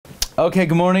Okay,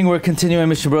 good morning. We're continuing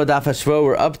Mishna Daf Hashavua.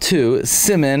 We're up to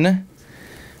Siman.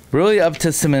 We're really up to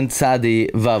Siman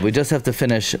Tzadi Vav. We just have to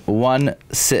finish one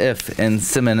Seif in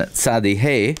Siman Tzadi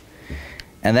Hey,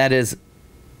 and that is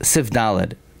Sif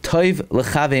Daled. Toiv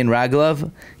lechavein raglav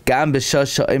gam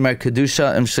b'shas she'omer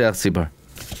kedusha im shliach tzibur.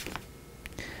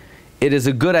 It is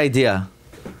a good idea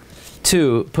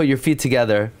to put your feet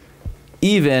together,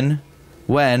 even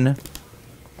when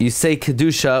you say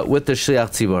kedusha with the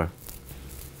shliach tzibur.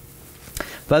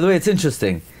 By the way, it's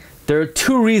interesting. There are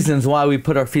two reasons why we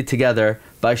put our feet together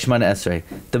by Shemana Esrei.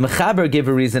 The Mechaber gave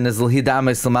a reason is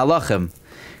l'hidamis l'malachim,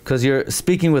 because you're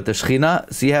speaking with the Shechina,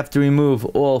 so you have to remove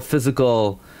all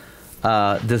physical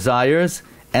desires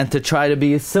and to try to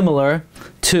be similar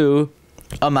to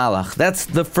a malach. That's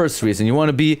the first reason. You want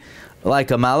to be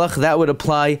like a malach. That would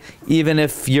apply even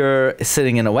if you're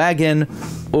sitting in a wagon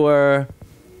or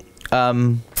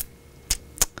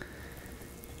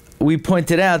we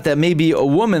pointed out that maybe a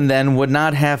woman then would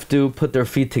not have to put their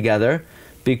feet together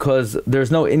because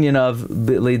there's no inyan of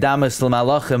lidamas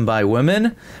l'malachim by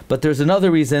women, but there's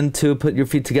another reason to put your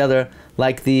feet together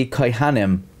like the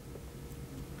kohanim,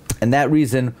 and that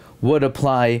reason would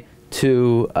apply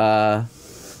to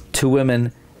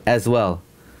women as well.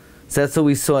 So that's what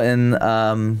we saw in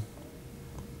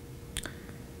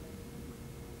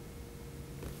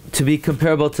to be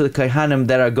comparable to the kohanim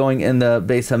that are going in the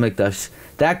Beis HaMikdash.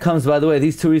 That comes, by the way,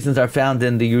 these two reasons are found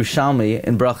in the Yerushalmi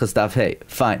in Brachas Daf Hey.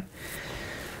 Fine.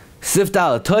 Sif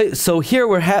Dalet. So here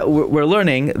we're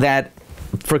learning that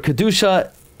for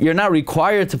Kedusha, you're not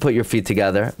required to put your feet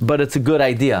together, but it's a good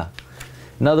idea.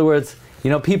 In other words,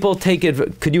 people take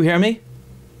it, could you hear me?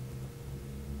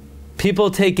 People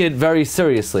take it very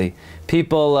seriously.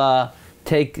 People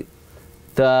take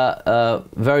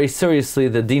very seriously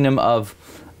the dinim of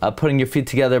putting your feet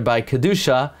together by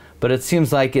Kedusha, but it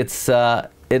seems like it's not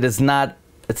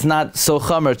so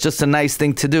chamer, it's just a nice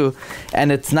thing to do,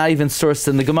 and it's not even sourced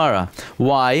in the Gemara.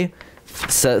 Why?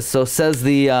 So says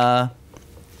the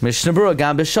Mishna Berura,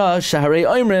 Gam b'shah shaharei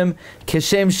oimrim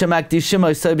kishem shemakdishim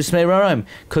oisay b'shmei rarim,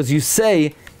 because you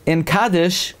say in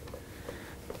Kaddish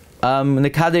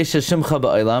nekadesh shimcha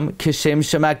ba'olam kishem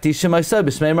shemakdishim oisay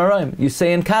b'shmei rarim. You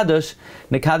say in Kaddish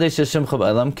nekadesh shimcha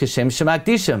ba'olam kishem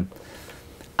shemakdishim.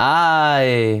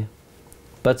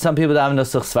 But some people that have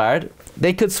Nusach Sfard,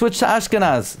 they could switch to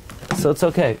Ashkenaz, so it's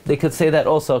okay. They could say that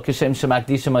also, Kishem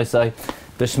Shemakdishim Oisai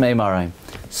B'Shmei Marayim.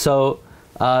 So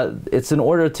it's in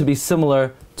order to be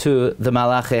similar to the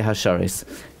Malachi Hasharis.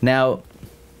 Now,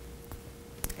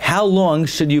 how long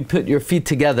should you put your feet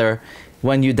together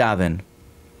when you daven?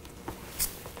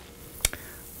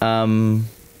 The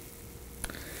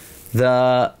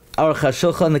Aruch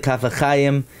HaShulchan, the Kaf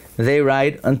HaChaim, they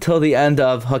write until the end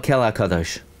of Hakel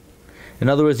HaKadosh. In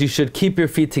other words, you should keep your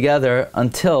feet together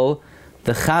until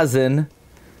the Chazan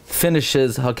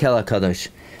finishes Hakel HaKadosh.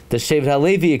 The Shevet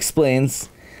HaLevi explains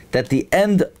that the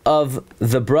end of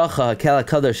the bracha Hakel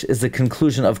HaKadosh is the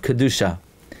conclusion of Kedusha.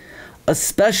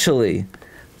 Especially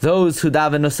those who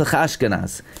daven Nusach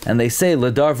Ashkenaz, and they say,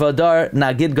 Ledar Vadar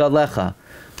Nagid Galecha,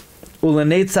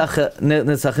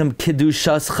 Ulenetzachim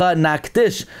Kedushascha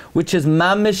Nakdish, which is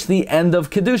mamish the end of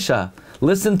Kedusha.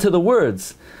 Listen to the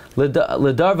words.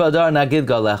 Ledar Vadar Nagid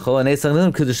Galecho and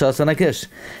Eitzachim Kedushascha Nakish.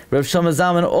 Rav Shlomo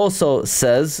Zalman also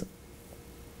says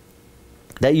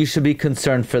that you should be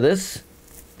concerned for this,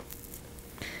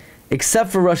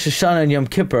 except for Rosh Hashanah and Yom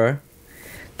Kippur,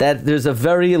 that there's a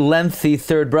very lengthy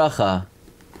third bracha.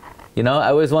 I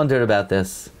always wondered about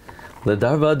this.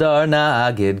 Ledar Vadar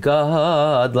Nagid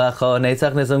Galecho and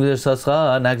Eitzachim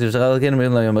Kedushascha Nakish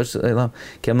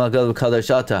Kemal Gad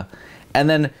Kadashata. And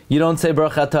then you don't say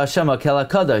Baruch Atah Hashem Hakel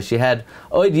HaKadosh. You had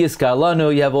Oid Yizkar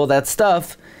Lanu. You have all that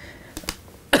stuff.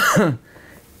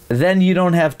 Then you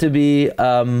don't have to be.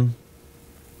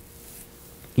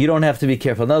 You don't have to be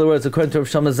careful. In other words, according to Rav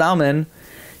Shlomo Zalman,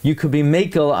 you could be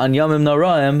mekel on Yomim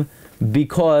Noraim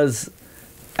because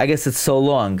I guess it's so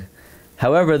long.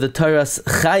 However, the Toras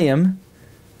Chaim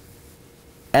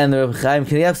and the Reb Chaim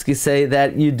Kanievsky say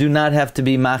that you do not have to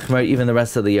be machmer even the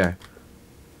rest of the year.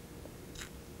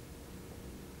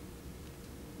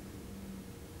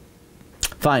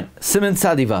 Fine. Siman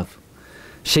Tzadi Vav.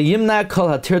 Sheyimna kol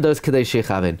hatirdos kadei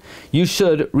sheichavin. You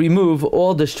should remove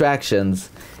all distractions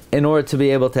in order to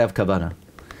be able to have kavanah.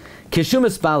 Kishum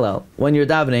espalel, when you're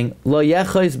davening, lo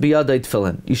yechois biyadai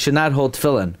tefillin. You should not hold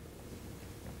tefillin.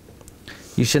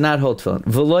 You should not hold tefillin.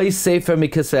 V'loi sefer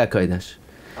mikisvei hakodesh.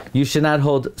 You should not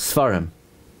hold svarim.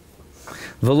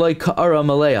 V'loi ka'ara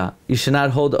malea. You should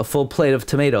not hold a full plate of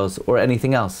tomatoes or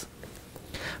anything else.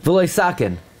 V'loi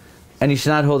sakin. And you should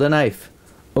not hold a knife.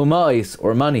 umais,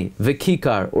 or money,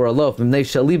 vikikar, or a loaf,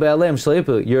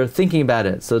 you're thinking about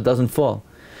it so it doesn't fall.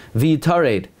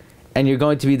 V'yitared, and you're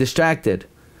going to be distracted.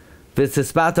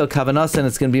 V'tzisbato kavanas, and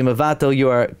it's going to be mavato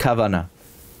your kavana.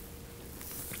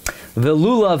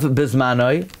 V'lulav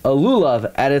bizmanoi, a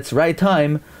lulav at its right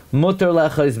time, mutar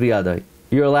lechais biyadoi,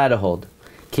 you're allowed to hold.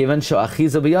 Kivan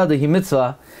sho'achiza biyadoi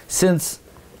mitzvah, since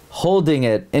holding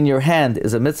it in your hand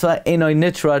is a mitzvah, einoi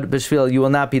nitrad b'shvil, you will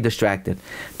not be distracted.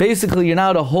 Basically, you're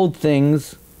not to hold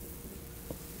things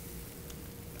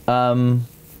while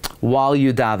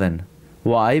you daven.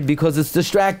 Why? Because it's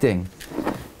distracting.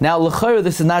 Now, l'chayr,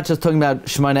 this is not just talking about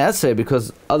Shemona Esrei,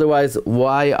 because otherwise,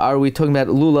 why are we talking about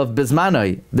lulav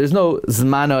bizmanoi? There's no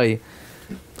zmanoi,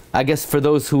 I guess, for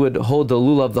those who would hold the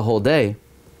lulav the whole day.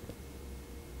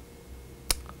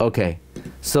 Okay,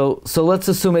 so let's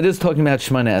assume it is talking about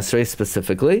Shemona Esrei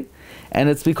specifically, and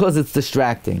it's because it's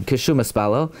distracting. Kishum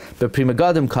espalel, but Pri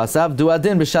Megadim kasav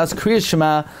duadin b'shas Kriyas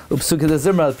Shema upsuke de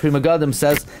Zimra. Pri Megadim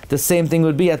says the same thing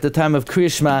would be at the time of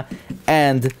Kriyas Shema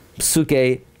and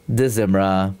psuke de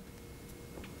Zimra.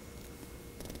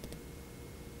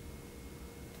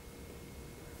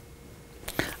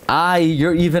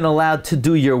 You're even allowed to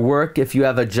do your work if you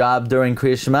have a job during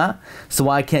Kriyas Shema. So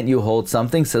why can't you hold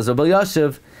something? Says Rabbi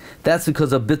Yashiv, that's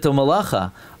because of Bito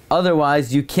Malacha.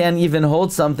 Otherwise, you can't even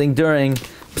hold something during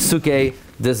Psuke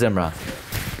de Zimra.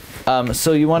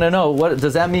 So you want to know, what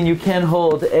does that mean? You can't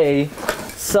hold a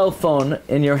cell phone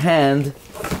in your hand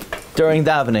during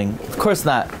davening? Of course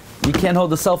not. You can't hold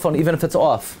the cell phone even if it's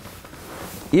off.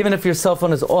 Even if your cell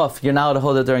phone is off, you're not allowed to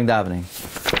hold it during davening.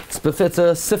 It's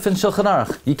a sifin shulchan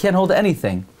aruch. You can't hold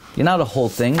anything. You're not allowed to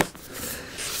hold things.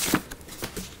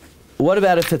 What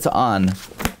about if it's on?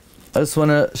 I just want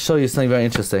to show you something very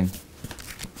interesting.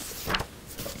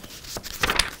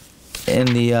 In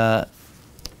the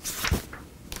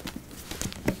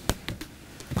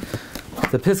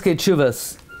Piskei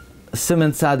Tshuvas,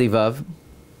 Siman Tzadivav,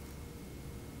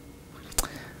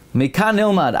 Mikan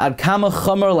Ilmad ad kama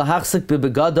chomer lahachzik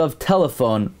b'begadav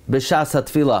telephone b'shas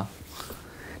hatfila.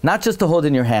 Not just to hold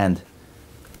in your hand,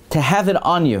 to have it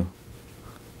on you.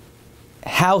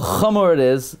 How chomer it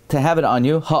is to have it on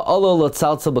you. Ha'olo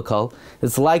lotzaltzel b'kol.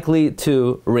 It's likely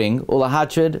to ring.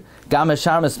 Ulahatrid gam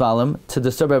eshar mismalim, to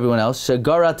disturb everyone else.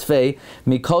 Shegara tvei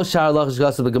mikol shar loch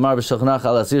shgasu b'gemar b'shulchan aruch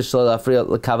al asir shlo la'afriya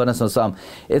l'kavanas nosam.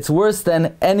 It's worse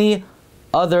than any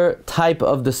other type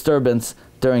of disturbance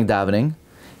during davening.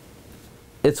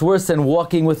 It's worse than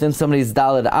walking within somebody's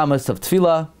daled amos of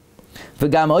tefillah.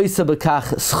 V'gam oisa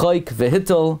b'kach schoik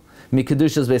v'hitol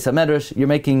mikedushas beis hamedrash. You're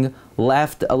making a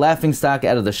laughing stock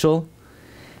out of the shul.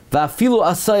 Va'afilu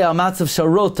asay al matzav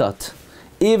sharotat.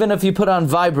 Even if you put on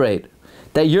vibrate,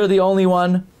 that you're the only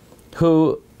one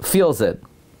who feels it.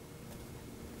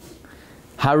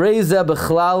 Hareze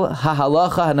b'chlal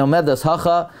hahalacha hanomedas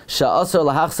hacha sha'asar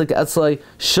lahachzik etzlei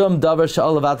shum davar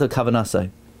sha'olavato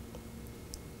kavanasai.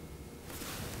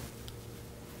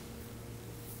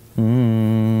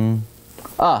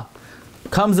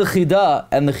 Comes the Chida,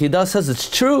 and the Chida says it's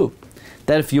true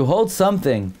that if you hold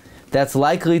something that's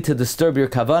likely to disturb your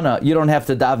kavana, you don't have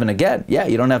to daven again. Yeah,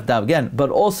 you don't have to daven again, but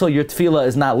also your tefillah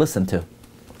is not listened to.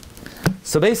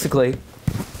 So basically,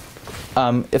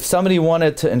 if somebody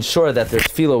wanted to ensure that their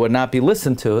tefillah would not be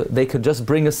listened to, they could just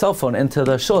bring a cell phone into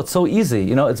the shul. It's so easy.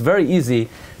 You know, it's very easy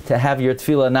to have your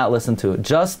tefillah not listened to.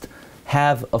 Just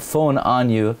have a phone on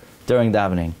you during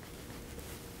davening.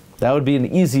 That would be an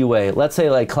easy way. Let's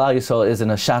say like Klal Yisrael is in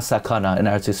a Shas Sakana in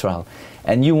Eretz Yisrael,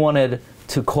 and you wanted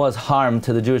to cause harm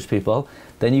to the Jewish people,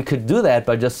 then you could do that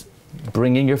by just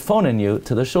bringing your phone in you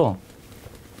to the shul.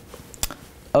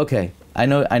 Okay, I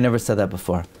know I never said that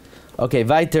before. Okay,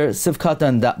 weiter,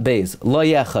 Sivkatan Beis, Lo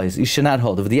Yechais, you should not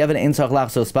hold. If the Yevon Ein Tzarich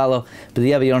Lachzos Spalo, but the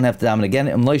Yevon you don't have to daven again.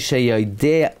 Lo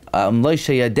Sheyadea,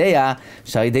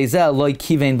 Shayidei Zeh, Lo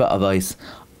Kivein Ba'avais.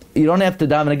 You don't have to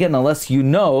daven again unless you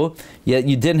know yet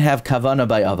you didn't have kavana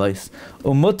by avos.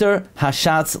 Umuter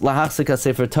hashatz lahachzik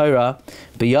sefer Torah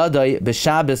biyadai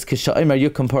b'Shabbos k'sha'omer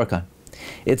yukum porkan.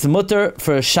 It's mutter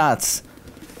for a shatz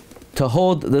to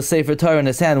hold the sefer Torah in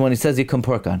his hand when he says yukum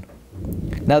porkan.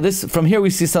 Now this, from here we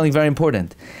see something very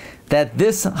important. That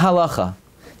this halacha,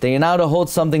 that you're now to hold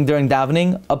something during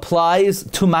davening, applies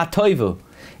to matoivu.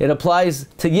 It applies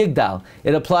to Yigdal.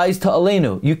 It applies to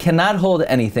Aleinu. You cannot hold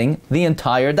anything the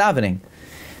entire davening.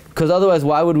 Because otherwise,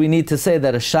 why would we need to say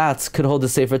that a Shatz could hold the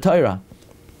Sefer Torah?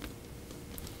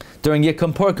 During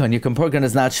Yikum Porkan. Yikum Porkan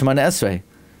is not Shemona Esrei.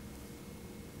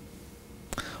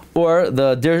 Or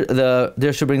the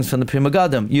Dirsha brings from the Pri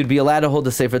Megadim. You'd be allowed to hold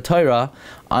the Sefer Torah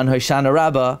on Hoshana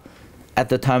Rabbah at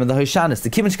the time of the Hoshanis. The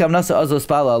Kimin Shkav Nasa Azo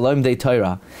Spala Aloim Dei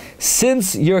Torah.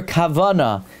 Since your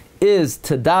Kavana is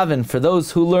to daven for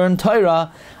those who learn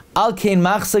Torah, al kein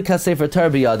machzik hasefer Torah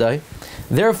biyadai.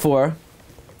 Therefore,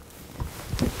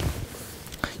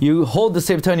 you hold the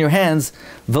Sefer Torah in your hands,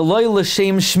 v'loy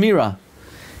l'shem shmira.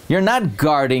 You're not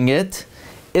guarding it.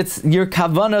 It's your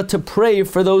kavana to pray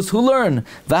for those who learn.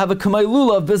 V'hava kamay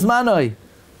lulav bizmanoi.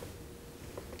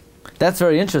 That's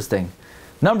very interesting.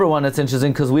 Number one, it's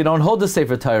interesting because we don't hold the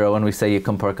Sefer Torah when we say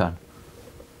Yikum Parkan.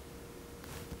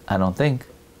 I don't think.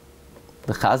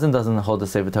 The Chazan doesn't hold the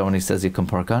Sefer Torah when he says Yikum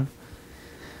Parkan.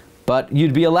 But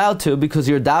you'd be allowed to because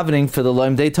you're davening for the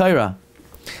Loim Dei Torah.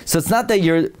 So it's not that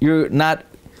you're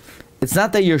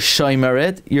shomer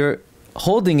it, you're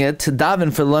holding it to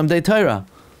daven for the Loim Dei Torah.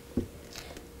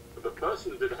 The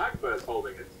person did Hakba is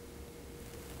holding it.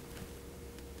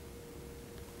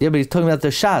 Yeah, but he's talking about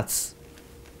the shots.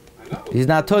 I know. He's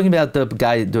not talking about the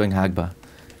guy doing Hagba.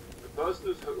 The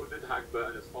person who did Hakba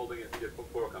and is holding it to get from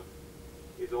Porkam,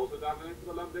 he's also davening for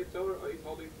the Lam Dei Torah, or he's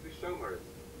holding it to be shomer it?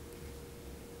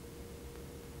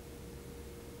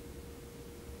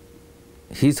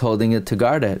 He's holding it to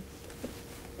guard it.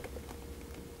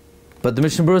 But the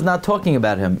Mishnah Berura is not talking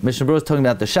about him. Mishnah Berura is talking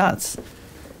about the shots.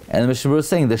 And the Mishnah Berura is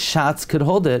saying the shots could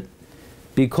hold it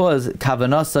because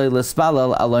kavanasai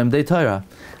l'spalal aloim de Torah.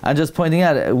 I'm just pointing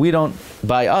out, we don't,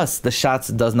 by us, the shots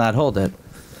does not hold it.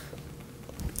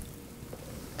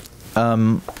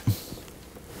 The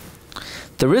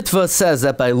Ritva says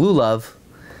that by lulav,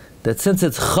 that since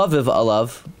it's chaviv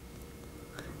alav,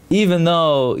 even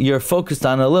though you're focused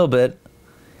on it a little bit,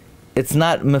 it's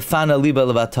not mefana liba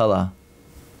levatala.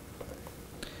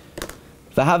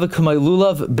 V'hava kamay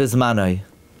lulav bizmanoi.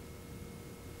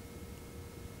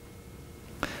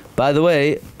 By the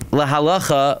way,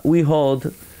 lahalacha, we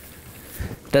hold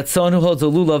that someone who holds a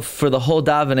lulav for the whole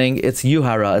davening, it's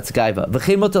yuhara, it's gaiva.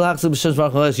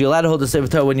 You're allowed to hold the Sefer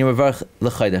Torah when you revarch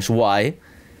l'chaydesh. Why?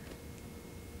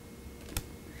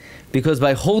 Because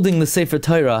by holding the Sefer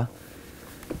Torah,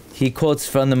 he quotes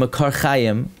from the Makar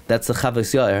Chayim, that's the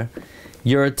Chavos Yair,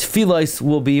 your tefillos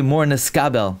will be more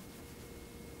neskabel.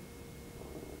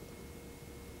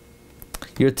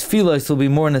 Your tefillos will be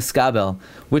more neskabel,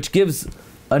 which gives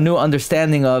a new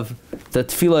understanding of the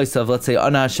tefillos of, let's say,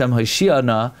 Ana Hashem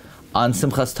Hoshiana on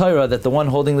Simchas Torah, that the one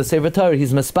holding the Sefer Torah,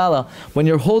 he's mespala. When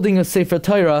you're holding a Sefer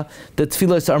Torah, the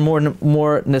tefillos are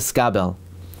more neskabel.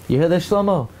 You hear that,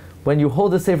 Shlomo? When you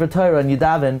hold the Sefer Torah and you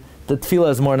daven, the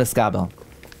tefillah is more neskabel.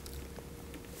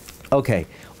 Okay.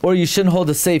 Or you shouldn't hold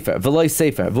a sefer, v'loy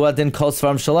sefer, v'adin kol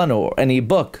svarim shalanu, or any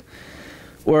book,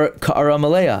 or ka'ara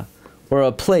malea, or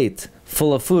a plate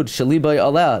full of food, shalibay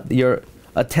aleh, your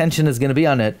attention is going to be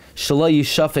on it, shalay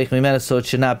yishafech mimena, so it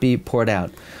should not be poured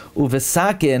out.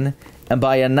 Uvesakin, and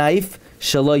by a knife,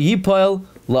 shalay yipoil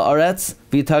la'aretz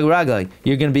v'yitag ragai.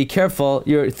 You're going to be careful,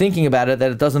 you're thinking about it,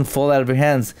 that it doesn't fall out of your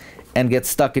hands and get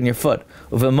stuck in your foot.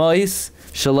 Uvemois,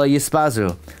 shalay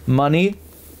yispazu. Money,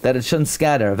 that it shouldn't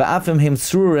scatter. Va'afim him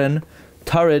srurin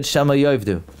tarid shama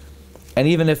yovdu. And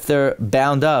even if they're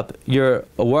bound up, you're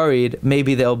worried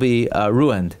maybe they'll be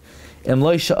ruined.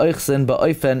 Unless you hold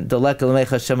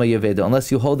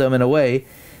them in a way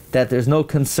that there's no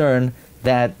concern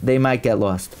that they might get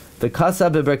lost. The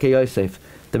Berkei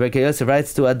Yosef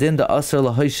writes to Adin the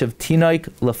Asr lahoishev tinoik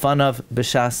lefanav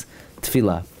b'shas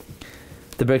tefillah.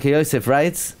 The Berkei Yosef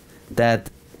writes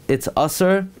that it's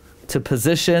Asr to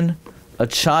position a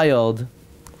child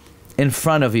in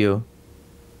front of you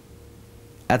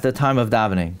at the time of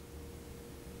davening.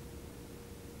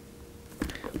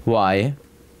 Why?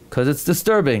 Because it's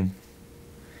disturbing.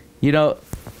 You know,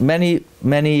 many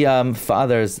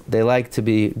fathers, they like to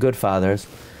be good fathers,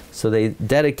 so they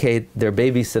dedicate their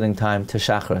babysitting time to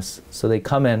Shachris. So they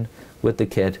come in with the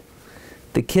kid.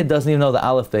 The kid doesn't even know the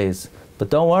Aleph Beis. But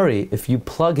don't worry, if you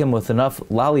plug him with enough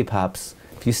lollipops,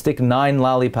 if you stick 9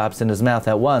 lollipops in his mouth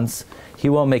at once, he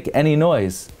won't make any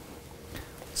noise.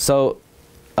 So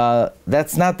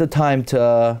that's not the time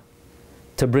to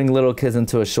bring little kids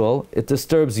into a shul. It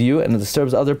disturbs you and it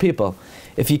disturbs other people.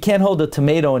 If you can't hold a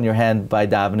tomato in your hand by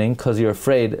davening because you're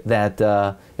afraid that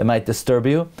it might disturb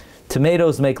you,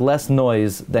 tomatoes make less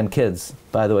noise than kids,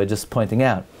 by the way, just pointing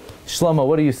out. Shlomo,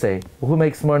 what do you say? Who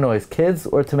makes more noise, kids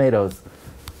or tomatoes?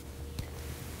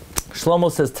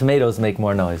 Shlomo says tomatoes make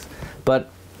more noise.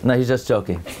 But, no, he's just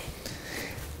joking.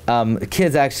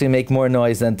 Kids actually make more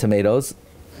noise than tomatoes.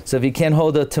 So if you can't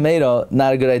hold a tomato,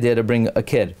 not a good idea to bring a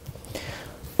kid.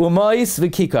 Umais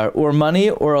v'kikar, or money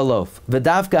or a loaf.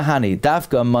 V'davka hani,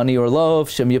 davka, money or loaf,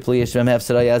 shem yipli yishvem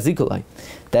hefsaray azikulai.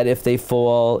 That if they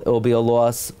fall, it will be a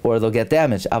loss or they'll get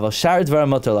damaged. Aval shar dvar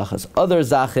motor lachas. Other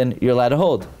zachin, you're allowed to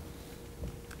hold.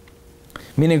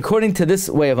 Meaning, according to this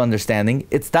way of understanding,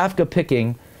 it's davka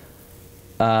picking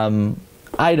on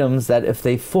items that if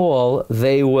they fall,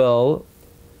 they will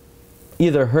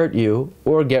either hurt you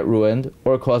or get ruined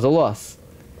or cause a loss.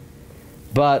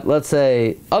 But let's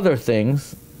say other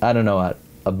things, I don't know what,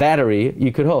 a battery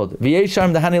you could hold.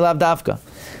 V'yesharm dehani lav dafka.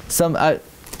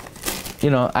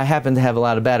 I happen to have a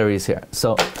lot of batteries here.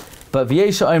 So, but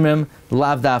v'yesharm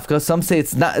lav dafka. Some say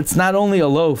it's not only a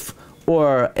loaf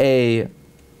or a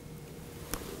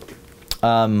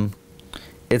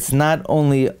it's not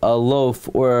only a loaf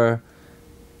or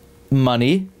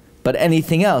money, but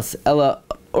anything else. Ella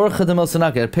orcha de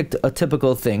milsanaka. I picked a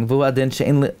typical thing.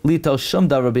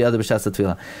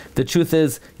 The truth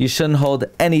is, you shouldn't hold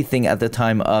anything at the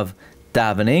time of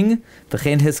davening.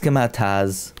 V'chein hiskem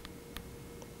hataz.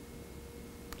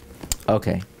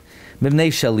 Okay. Mibnei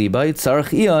shaliba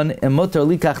yitzarach ion emotor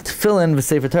likach tefillin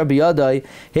v'sefer Torah biyadai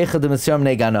heicha de misyam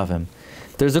nei ganavim.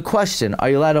 There's a question: are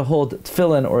you allowed to hold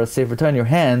tefillin or a sefer Torah in your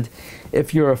hand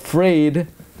if you're afraid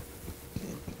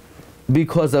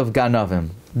because of ganavim?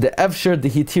 The efshir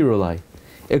dehitirulai.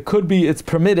 It could be, it's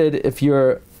permitted if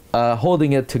you're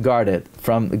holding it to guard it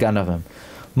from ganavim.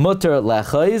 Mutter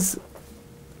lechais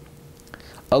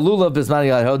alula bizman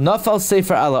yahod nafal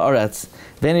sefer ala aretz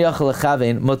v'en yachal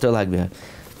lechavein mutter lagbia.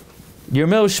 You're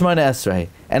mil shmona esrei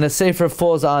and a sefer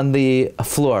falls on the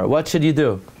floor. What should you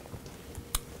do?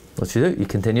 What should you do? You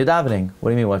continue davening. What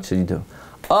do you mean? What should you do?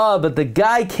 But the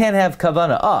guy can't have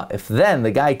kavanah. If then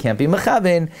the guy can't be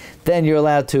mechavein, then you're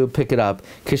allowed to pick it up.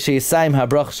 When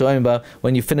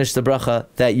you finish the bracha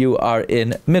that you are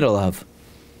in middle of.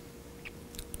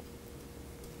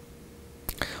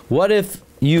 What if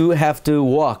you have to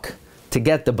walk to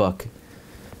get the book?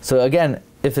 So again,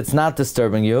 if it's not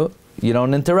disturbing you, you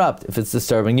don't interrupt. If it's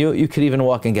disturbing you, you could even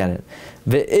walk and get it.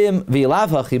 But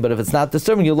if it's not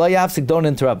disturbing you, don't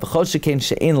interrupt.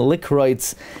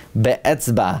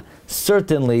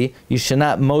 Certainly, you should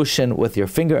not motion with your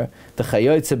finger. Let's say you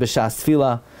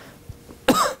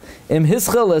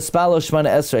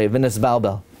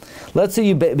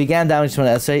began down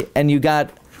Shemona Esrei and you got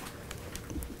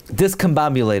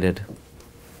discombobulated.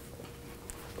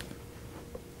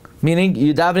 Meaning,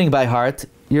 you're davening by heart,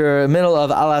 you're in the middle of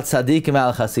Alat Tzadikim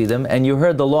Al Chasidim, and you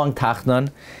heard the long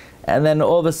Tachnon, and then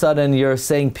all of a sudden you're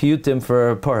saying Piyutim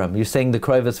for Purim. You're saying the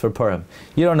Kroivus for Purim.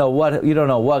 You don't know what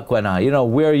went on. You don't know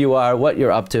where you are, what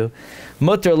you're up to.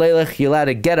 Mutter Leilech, you're allowed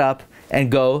to get up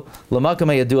and go. L'makam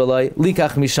hayadu alai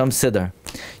likach misham siddur.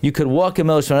 You could walk in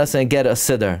Milosh Manasa and get a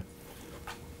siddur.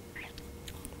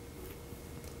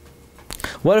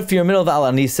 What if you're in the middle of Al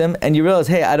Anisim and you realize,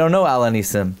 hey, I don't know Al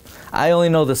Anisim. I only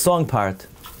know the song part.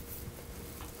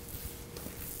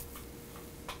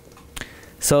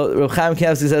 So Reb Chaim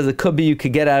Kanievsky says it could be you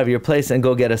could get out of your place and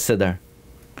go get a siddur.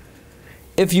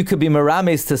 If you could be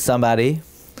merames to somebody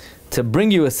to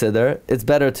bring you a siddur, it's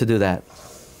better to do that.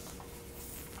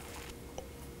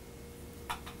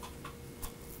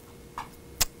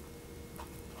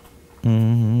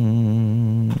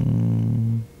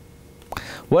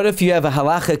 What if you have a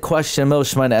halachic question, Mil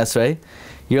Shemona Esrei?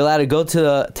 You're allowed to go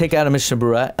take out a Mishna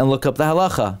Berura and look up the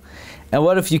halacha. And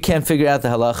what if you can't figure out the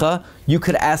halacha? You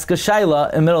could ask a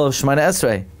shayla in the middle of Shemona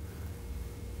Esrei.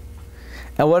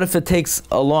 And what if it takes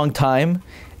a long time,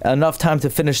 enough time to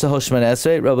finish the whole Shemona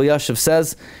Esrei? Rabbi Yashiv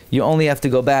says you only have to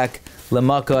go back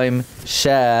lemakoim she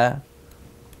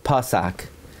pasak.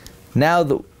 Now,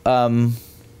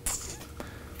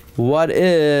 what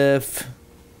if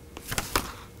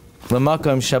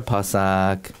lemakoim she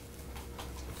pasak?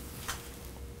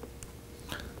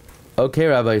 Okay,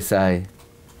 Rabbi Isai.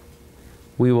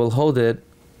 We will hold it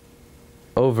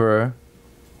over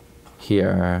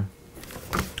here.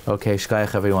 Okay,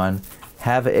 shkayach everyone.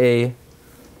 Have a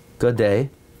good day.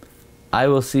 I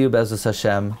will see you Be'ezus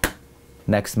Hashem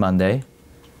next Monday.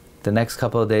 The next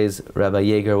couple of days, Rabbi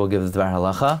Yeager will give the Dvar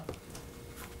Halacha.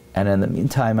 And in the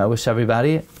meantime, I wish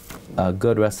everybody a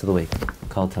good rest of the week.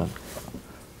 Kol Tov.